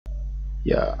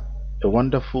Yeah, a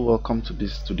wonderful welcome to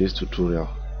this today's tutorial,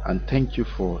 and thank you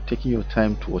for taking your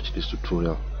time to watch this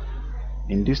tutorial.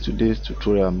 In this today's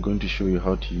tutorial, I'm going to show you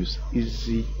how to use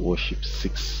Easy Worship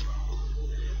 6.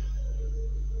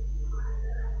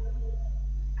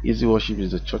 Easy Worship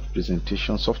is a church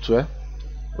presentation software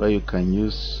where you can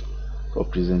use for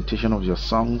presentation of your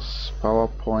songs,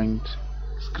 PowerPoint,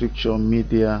 scripture,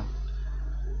 media,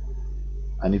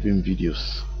 and even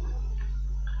videos.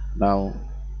 Now,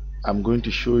 I'm going to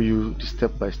show you the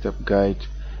step-by-step guide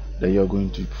that you're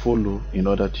going to follow in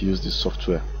order to use this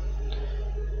software.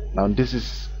 Now, this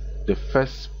is the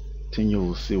first thing you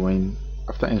will see when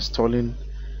after installing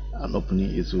and opening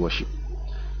Easy Worship.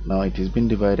 Now, it has been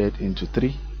divided into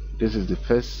three. This is the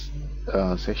first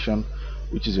section,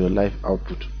 which is your live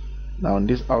output. Now,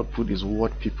 this output is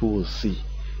what people will see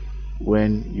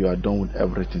when you are done with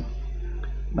everything.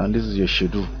 Now, this is your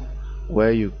schedule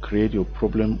where you create your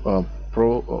program of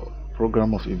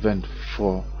event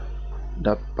for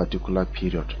that particular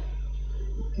period.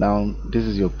 Now, this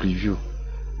is your preview.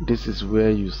 This is where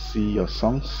you see your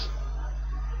songs,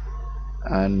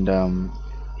 and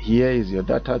here is your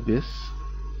database.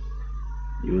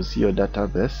 You will see your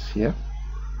database here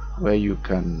where you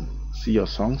can see your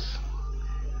songs.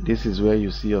 This is where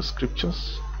you see your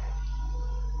scriptures.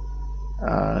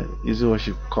 Easy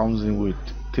Worship comes in with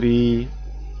three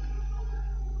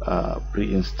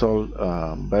pre-installed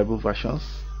Bible versions.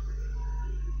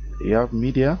 You have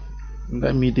media. In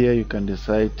that media, you can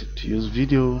decide to use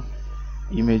video,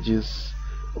 images,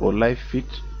 or live feed.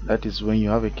 That is when you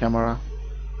have a camera,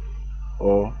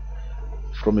 or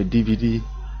from a DVD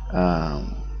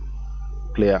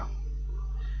player.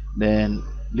 Then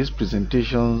this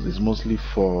presentation is mostly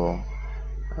for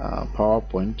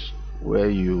PowerPoint, where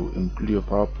you include your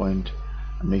PowerPoint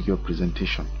and make your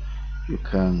presentation. You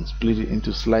can split it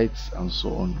into slides and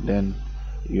so on. Then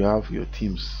you have your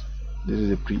themes. This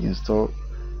is a pre-installed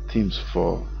themes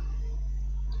for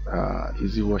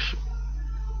Easy Worship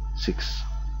 6.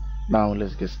 Now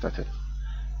let's get started.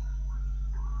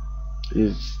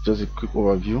 It's just a quick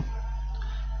overview.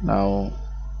 Now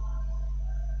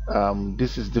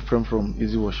this is different from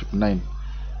Easy Worship 9.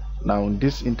 Now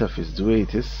this interface, the way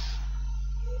it is,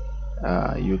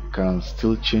 you can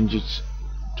still change it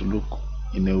to look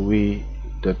in a way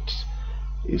that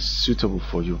is suitable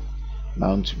for you.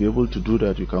 Now, to be able to do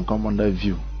that, you can come under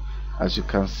view. As you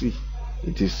can see,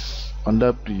 it is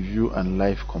under preview and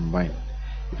live combined.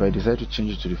 If I decide to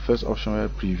change it to the first option, where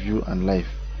preview and live,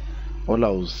 all I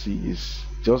will see is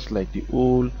just like the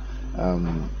old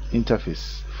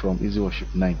interface from Easy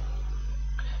Worship 9.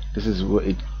 This is where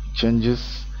it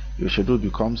changes. Your schedule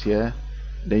becomes here,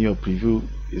 then your preview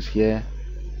is here,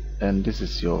 and this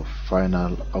is your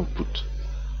final output.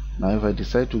 Now, if I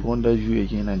decide to go under view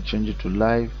again and change it to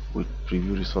live with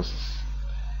preview resources,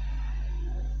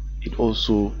 it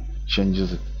also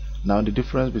changes it. Now, the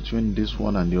difference between this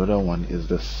one and the other one is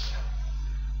this: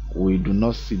 we do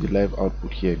not see the live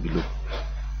output here below,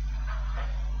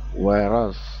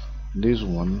 whereas this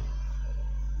one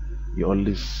you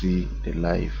only see the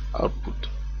live output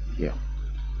here.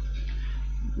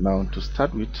 Now, to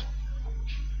start with,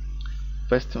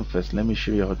 first thing first, let me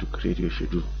show you how to create your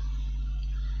schedule.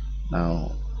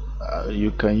 Now,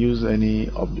 you can use any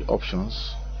of the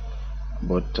options,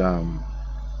 but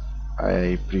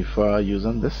I prefer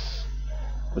using this,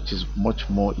 which is much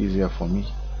more easier for me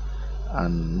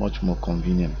and much more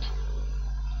convenient.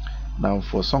 Now,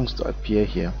 for songs to appear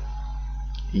here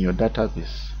in your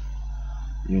database,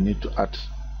 you need to add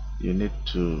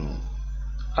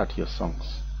your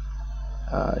songs.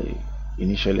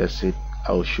 Initially I said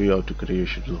I will show you how to create your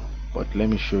schedule, but let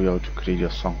me show you how to create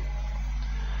your song.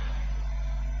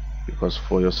 Because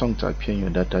for your song to appear in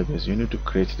your database, you need to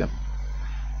create them.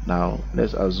 Now,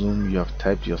 let's assume you have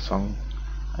typed your song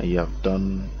and you have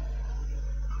done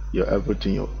your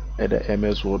everything, your either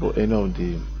MS Word or any of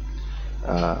the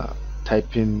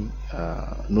typing,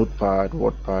 Notepad,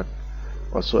 WordPad,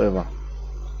 whatsoever.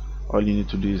 All you need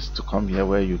to do is to come here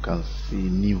where you can see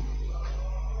new,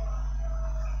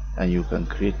 and you can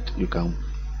click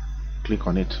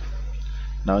on it.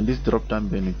 Now, this drop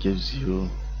down menu gives you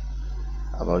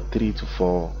about 3 to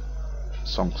 4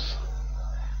 songs.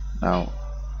 Now,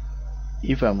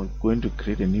 if I'm going to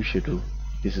create a new schedule,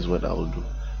 this is what I will do.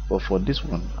 But for this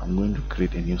one, I'm going to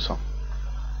create a new song.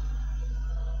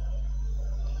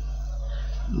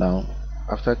 Now,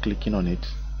 after clicking on it,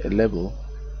 a label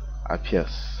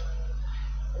appears.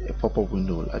 A pop-up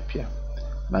window will appear.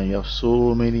 Now, you have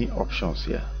so many options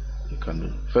here you can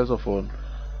do. First of all,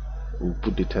 we'll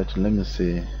put the title. Let me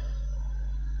say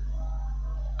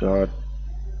God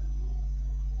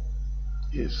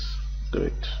is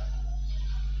great.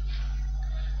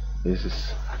 This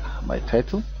is my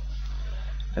title.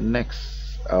 And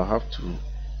next I'll have to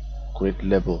create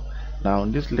label. Now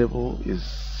this label is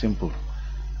simple.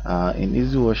 In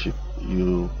Easy Worship,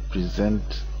 you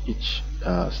present each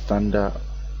standard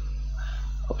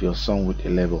of your song with a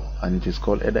label, and it is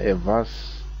called either a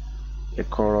verse, a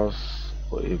chorus,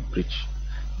 or a bridge.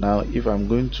 Now if I'm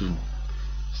going to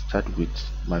start with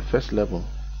my first label,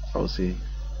 I'll say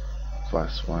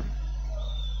verse 1.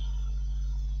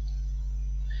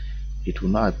 It will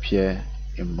not appear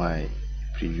in my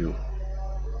preview.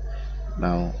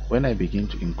 Now when I begin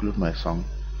to include my song,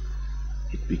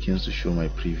 it begins to show my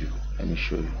preview. Let me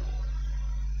show you.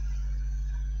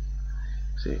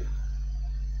 Say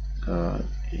God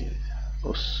is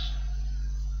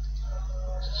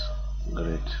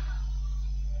great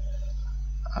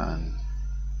and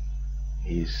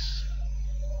His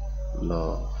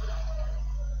love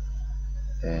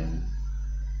endureth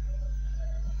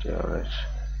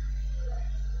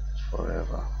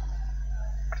forever.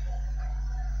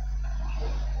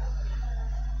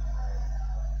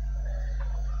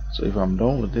 So if I'm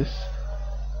done with this,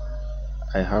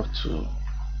 I have to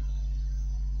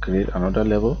create another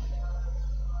level.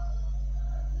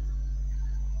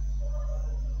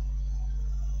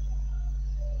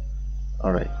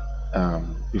 Alright,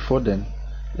 before then,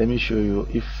 let me show you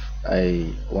if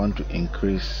I want to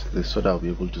increase this so that I'll be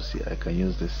able to see. I can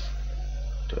use this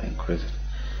to increase it.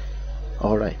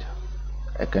 Alright,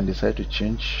 I can decide to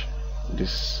change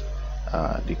this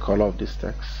the color of this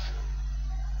text.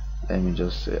 Let me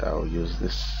just say I'll use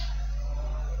this.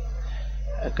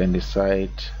 I can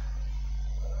decide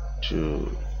to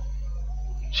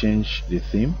change the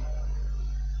theme.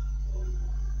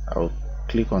 I'll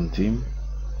click on theme,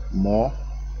 more,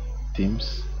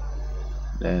 themes,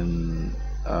 then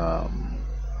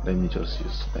let me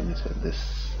say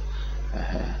this.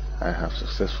 I have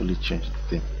successfully changed the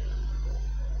theme.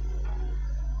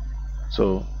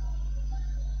 So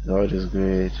God is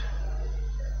great,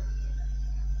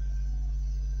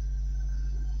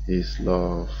 His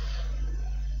love,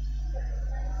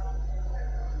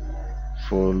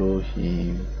 follow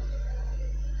Him.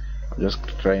 I'm just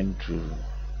trying to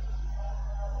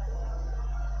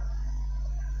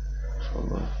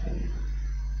follow Him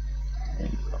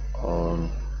in all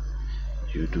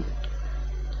you do.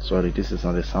 Sorry, this is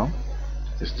not a sound,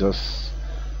 it's just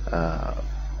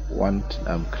one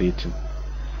I'm creating.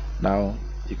 Now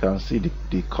you can see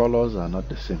the colors are not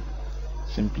the same,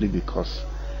 simply because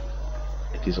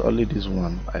it is only this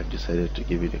one I've decided to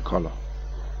give it a color,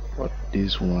 but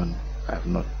this one I have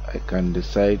not. I can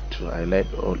decide to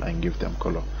highlight all and give them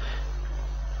color.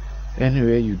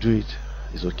 Anyway you do it,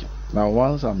 is okay. Now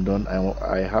once I'm done,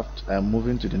 I'm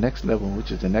moving to the next level,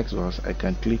 which is the next verse. I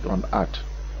can click on add.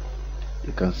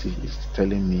 You can see it's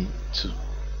telling me to,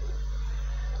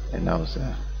 and now it's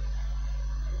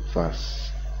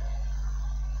verse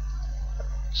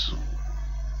 2.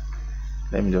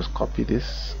 Let me just copy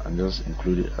this and just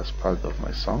include it as part of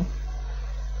my song.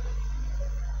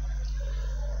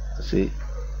 I say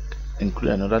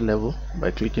include another level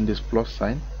by clicking this plus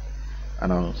sign,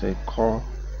 and I'll say core.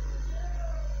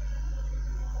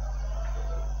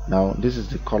 Now this is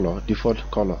the color, default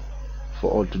color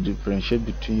for all, to differentiate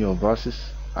between your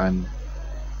verses and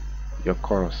your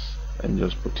chorus. Let me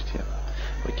just put it here.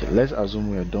 Okay, let's assume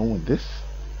we are done with this.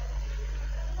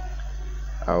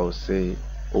 I'll say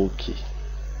okay.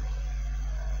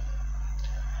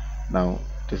 Now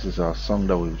this is our song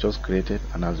that we've just created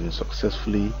and has been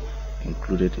successfully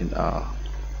included in our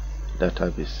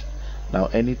database. Now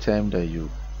anytime that you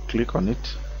click on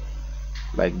it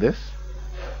like this,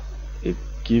 it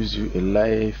gives you a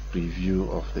live preview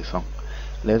of the song.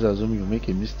 Let's assume you make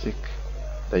a mistake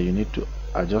that you need to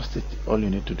adjust it. All you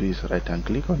need to do is right and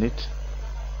click on it,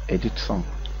 edit song.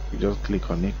 You just click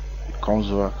on it, it comes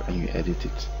back and you edit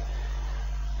it.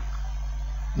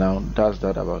 Now that's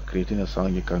that about creating a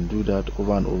song. You can do that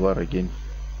over and over again.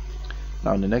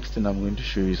 Now the next thing I'm going to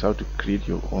show you is how to create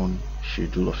your own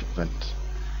schedule of events.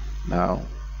 Now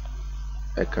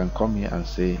I can come here and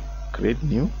say create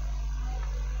new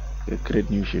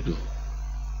schedule.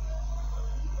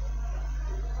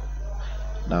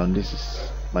 Now this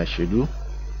is my schedule.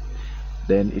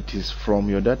 Then it is from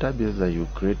your database that you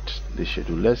create the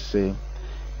schedule. Let's say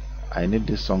I need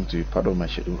this song to be part of my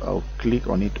schedule. I'll click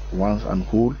on it once and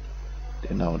hold,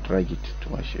 then I'll drag it to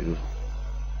my schedule.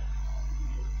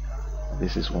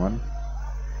 This is one.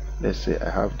 Let's say I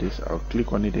have this, I'll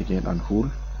click on it again and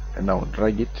hold, and I'll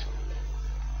drag it.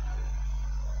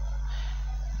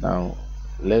 Now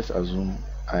let's assume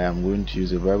I am going to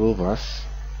use a Bible verse.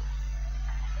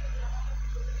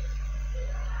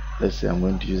 Let's say I'm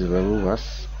going to use a Bible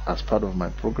verse as part of my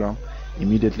program.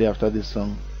 Immediately after this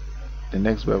song, the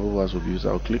next Bible verse will be used.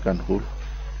 I'll click and hold,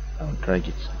 I'll drag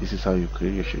it. This is how you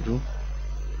create your schedule.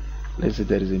 Let's say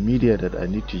there is a media that I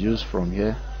need to use from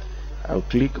here. I'll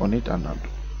click on it and I'll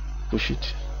push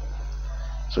it.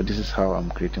 So this is how I'm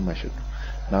creating my schedule.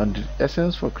 Now the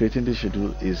essence for creating this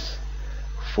schedule is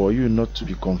for you not to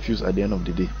be confused at the end of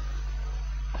the day.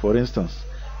 For instance,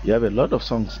 you have a lot of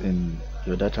songs in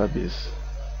your database,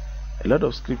 a lot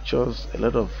of scriptures, a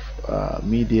lot of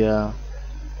media,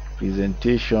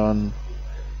 presentation,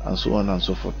 and so on and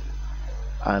so forth.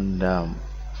 And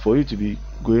for you to be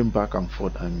going back and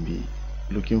forth and be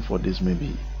looking for this may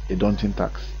be a daunting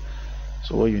task.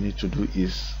 So what you need to do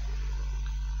is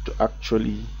to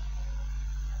actually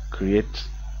create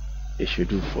a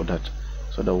schedule for that,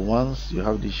 so that once you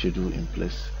have this schedule in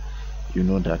place, you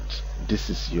know that this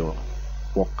is your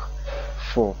work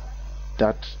for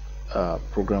that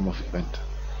program of event.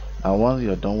 And once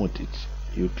you are done with it,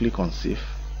 you click on save,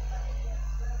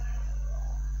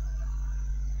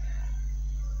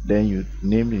 then you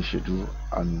name the schedule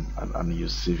and you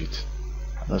save it.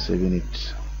 I'm not saving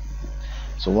it.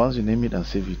 So once you name it and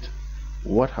save it,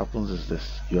 what happens is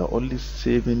this: you are only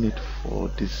saving it for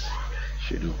this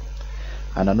schedule.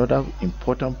 And another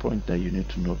important point that you need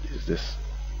to note is this: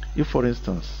 if for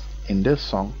instance in this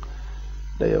song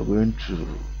that you're going to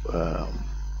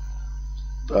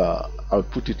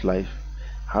output it live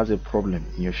has a problem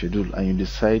in your schedule, and you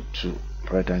decide to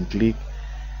right and click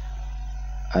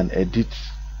and edit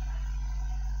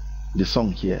the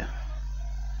song here,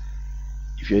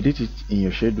 if you edit it in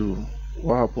your schedule,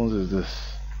 what happens is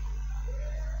this: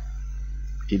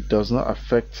 it does not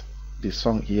affect the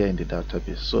song here in the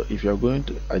database. So if you are going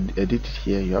to edit it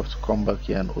here, you have to come back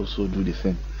here and also do the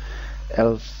same.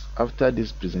 Else after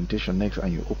this presentation next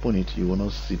and you open it, you will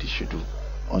not see the schedule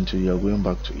until you are going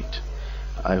back to it.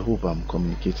 I hope I'm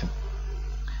communicating.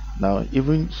 Now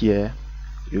even here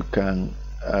you can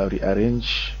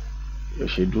rearrange your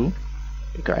schedule.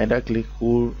 You can either click,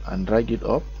 hold and drag it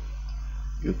up.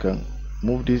 You can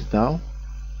move this down,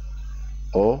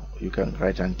 or you can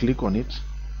right and click on it,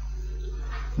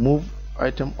 move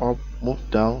item up, move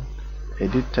down,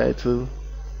 edit title,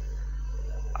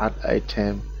 add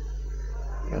item.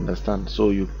 You understand? So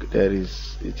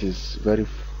it is very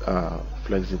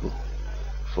flexible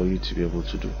for you to be able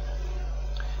to do.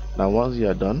 Now once you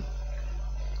are done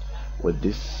with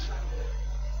this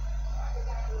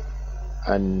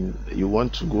and you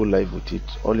want to go live with it,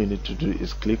 all you need to do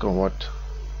is click on what?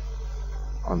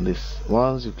 On this.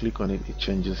 Once you click on it, it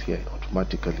changes here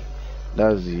automatically.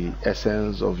 That's the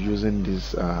essence of using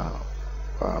this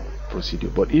procedure.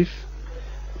 But if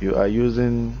you are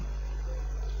using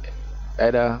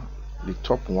either the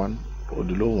top one or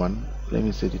the low one, let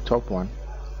me say the top one,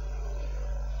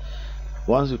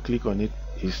 once you click on it,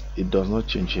 it does not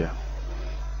change here.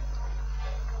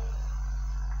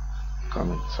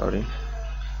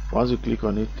 Once you click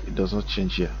on it, it does not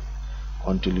change here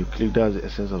until you click. That's the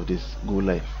essence of this: go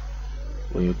live.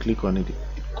 When you click on it,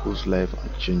 it goes live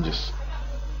and changes.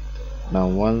 Now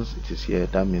once it is here,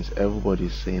 that means everybody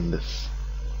is saying this.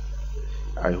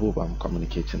 I hope I'm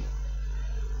communicating.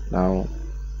 Now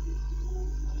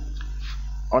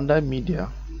under media,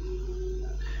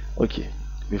 okay,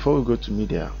 before we go to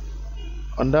media,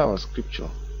 under our scripture,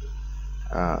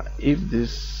 if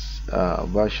these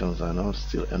versions are not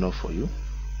still enough for you,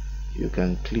 you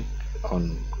can click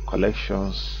on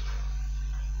collections,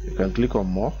 you can click on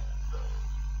more.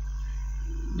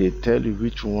 They tell you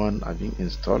which one are being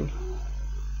installed,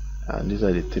 and these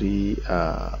are the three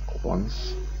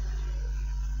ones.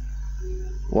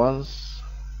 Once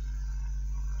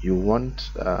you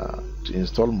want to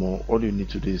install more, all you need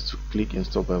to do is to click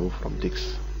install Bible from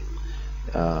Dix.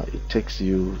 It takes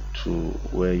you to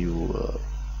where you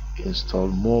install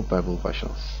more Bible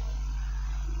versions.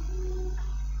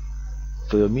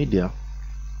 For your media,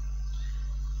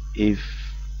 if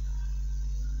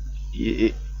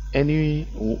any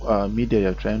media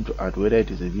you're trying to add, whether it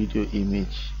is a video,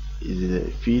 image, is it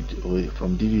a feed or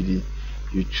from DVD,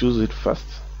 you choose it first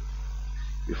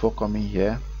before coming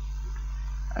here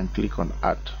and click on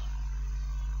add.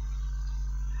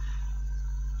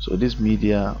 So this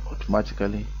media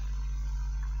automatically,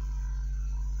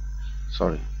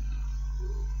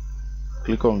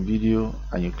 click on video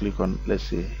and you click on, let's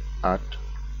say, add.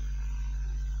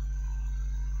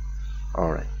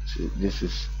 Alright, so this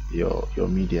is your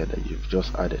media that you've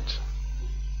just added.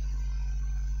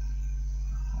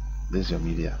 This is your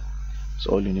media.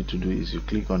 So all you need to do is you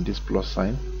click on this plus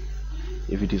sign.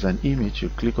 If it is an image, you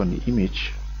click on the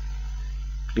image,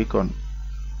 click on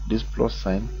this plus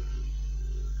sign,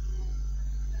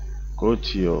 go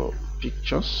to your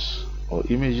pictures or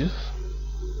images,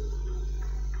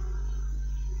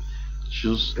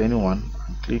 choose anyone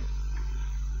and click.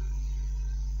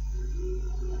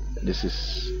 This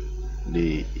is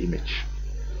the image.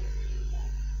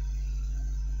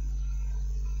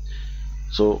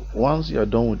 So once you are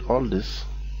done with all this,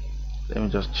 let me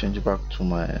just change back to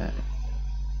my.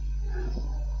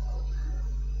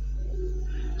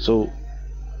 So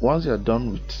once you are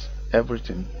done with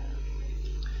everything,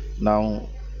 now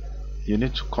you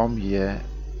need to come here,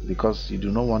 because you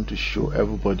do not want to show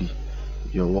everybody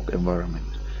your work environment.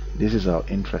 This is our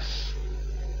interest,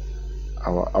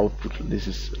 our output. This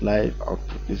is live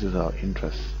output. This is our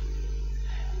interest.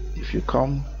 If you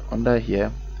come under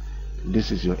here, this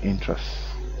is your interest.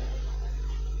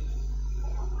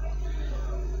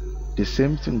 The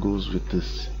same thing goes with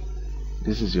this.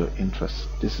 This is your interest.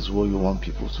 This is what you want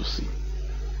people to see.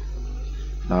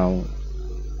 Now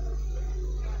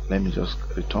let me just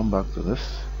return back to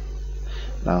this.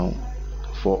 Now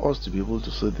for us to be able to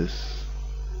see this,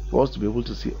 for us to be able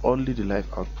to see only the live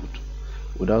output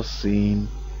without seeing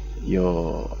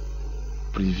your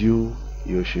preview,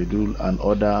 your schedule and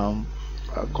other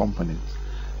components,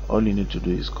 all you need to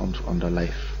do is come to under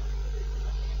live.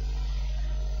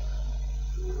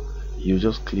 You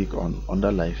just click on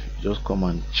under live, you just come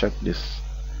and check this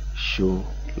show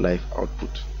live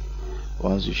output.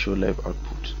 Once you show live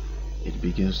output, it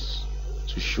begins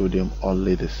to show them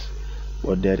only this.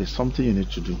 But there is something you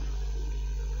need to do.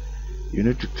 You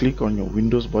need to click on your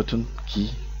Windows button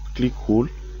key, click hold.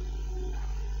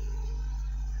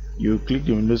 You click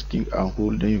the Windows key and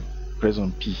hold, then you press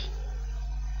on P.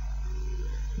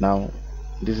 Now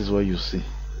this is what you see.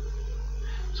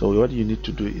 So what you need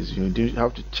to do is you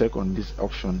have to check on this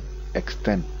option,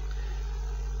 extend.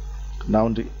 Now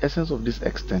the essence of this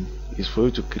extend is for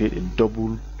you to create a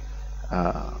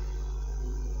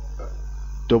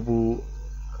double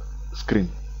screen.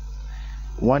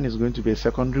 One is going to be a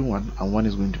secondary one and one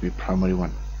is going to be a primary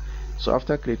one. So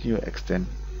after creating your extend,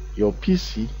 your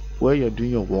PC where you're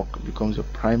doing your work becomes your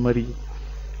primary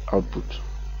output,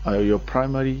 your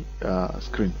primary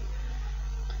screen.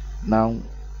 Now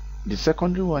the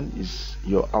secondary one is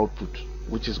your output,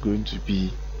 which is going to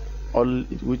be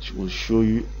which will show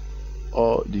you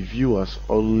all the viewers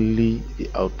only the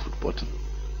output button.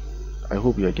 I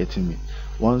hope you are getting me.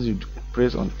 Once you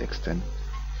press on extend,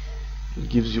 it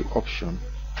gives you option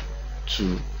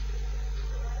to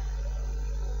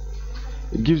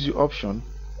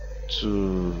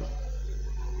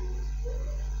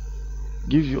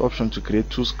create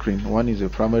two screens. One is a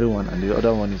primary one and the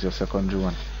other one is your secondary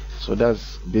one. So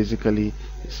that's basically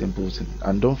a simple thing.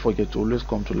 And don't forget to always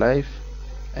come to live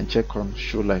and check on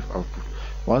show live output.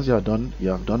 Once you have done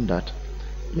that,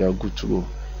 you are good to go.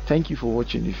 Thank you for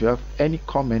watching. If you have any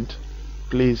comment,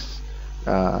 please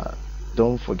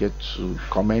don't forget to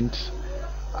comment,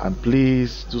 and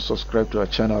please do subscribe to our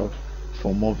channel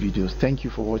for more videos. Thank you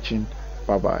for watching.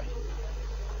 Bye bye.